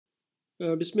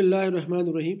Bismillah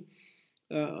ar-Rahman rahim.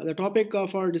 The topic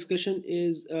of our discussion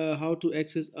is how to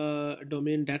access a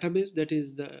domain database, that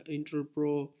is the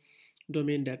InterPro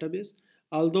domain database.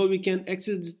 Although we can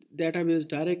access this database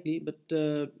directly, but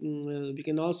we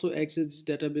can also access this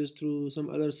database through some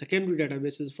other secondary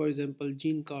databases, for example,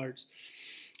 gene cards.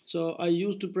 So I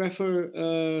used to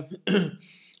prefer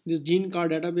this gene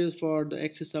card database for the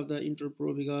access of the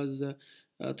InterPro because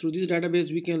through this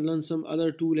database we can learn some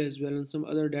other tool as well, and some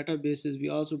other databases we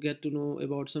also get to know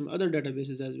about some other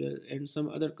databases as well, and some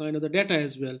other kind of the data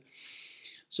as well.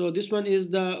 So this one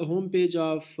is the home page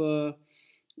of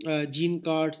gene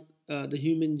cards, the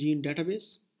human gene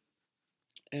database,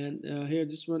 and here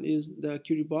this one is the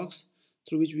query box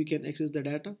through which we can access the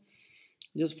data.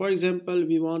 Just for example,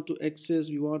 we want to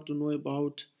know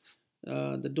about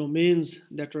the domains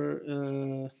that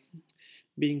are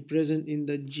being present in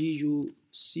the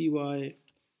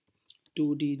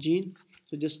GUCY2D gene.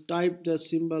 So just type the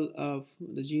symbol of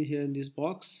the gene here in this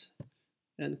box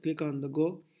and click on the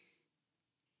go.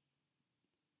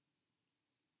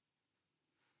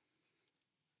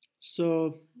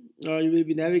 So you will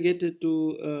be navigated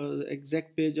to the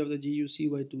exact page of the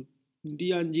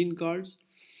GUCY2D on gene cards.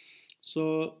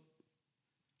 So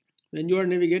when you are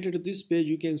navigated to this page,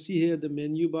 you can see here the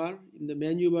menu bar. In the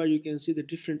menu bar, you can see the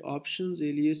different options,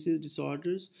 aliases,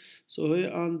 disorders. So here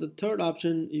on the third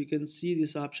option, you can see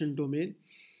this option domain.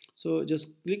 So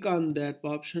just click on that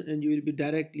option and you will be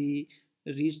directly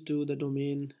reached to the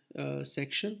domain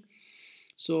section.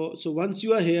 So once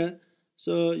you are here,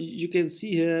 so you can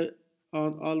see here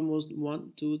on almost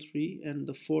 1, 2, 3 and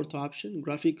the fourth option,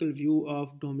 graphical view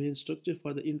of domain structure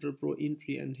for the InterPro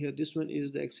entry, and here this one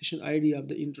is the accession ID of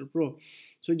the InterPro.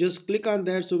 So just click on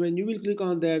that. So when you will click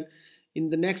on that, in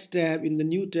the next tab, in the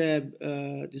new tab,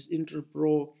 this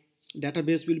InterPro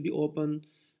database will be open,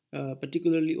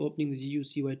 particularly opening the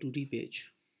GUCY2D page.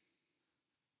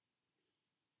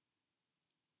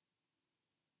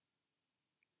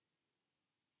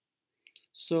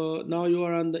 So now you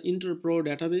are on the InterPro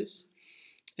database,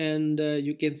 and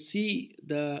you can see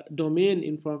the domain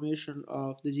information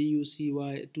of the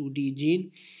GUCY2D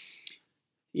gene.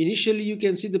 Initially, you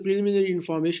can see the preliminary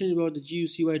information about the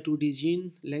GUCY2D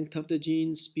gene, length of the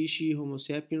gene, species, Homo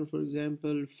sapien, for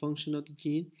example, function of the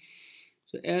gene.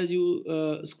 So as you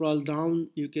scroll down,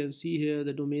 you can see here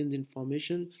the domain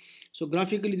information. So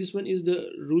graphically, this one is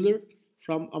the ruler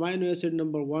from amino acid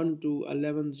number 1 to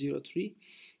 1103.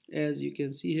 As you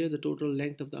can see here, the total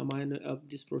length of the amino of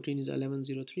this protein is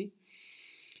 1103,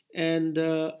 and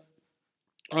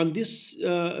on this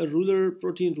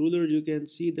protein ruler, you can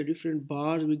see the different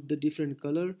bars with the different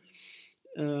color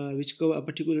which cover a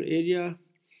particular area.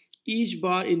 Each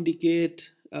bar indicate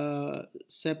a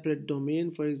separate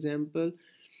domain, for example.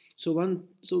 So when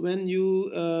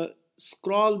you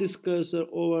scroll this cursor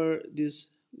over this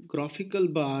graphical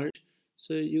bar,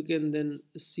 so you can then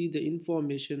see the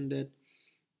information that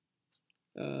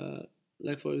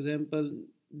like for example,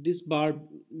 this bar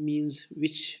means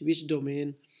which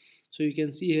domain. So you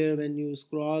can see here when you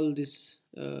scroll this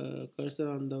cursor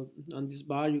on this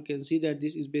bar, you can see that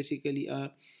this is basically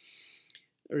a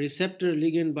receptor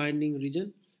ligand binding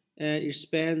region, and it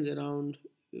spans around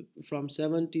from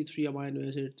 73 amino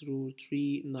acid through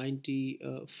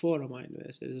 394 amino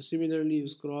acids. So similarly, you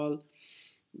scroll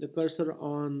the cursor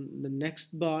on the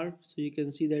next bar, so you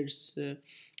can see that it's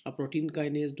a protein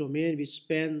kinase domain which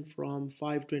span from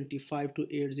 525 to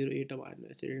 808 amino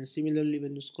acid. And similarly,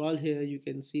 when you scroll here, you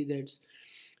can see that's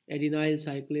adenyl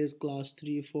cyclase class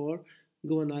 3-4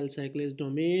 guanyl cyclase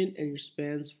domain, and it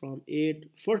spans from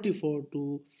 844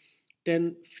 to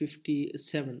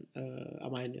 1057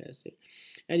 amino acid.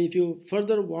 And if you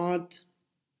further want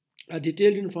a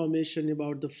detailed information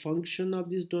about the function of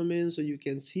this domain, so you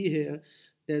can see here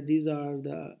that these are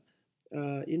the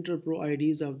InterPro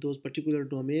IDs of those particular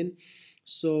domain.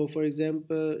 So for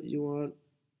example, you want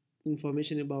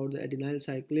information about the adenyl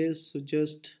cyclase, so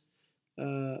just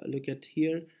look at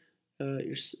here,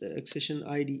 its accession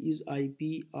ID is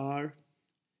IPR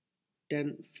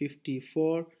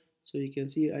 1054. So you can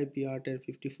see IPR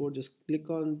 1054, just click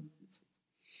on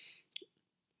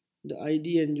the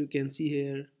ID and you can see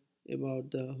here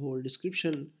about the whole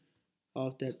description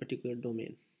of that particular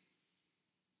domain.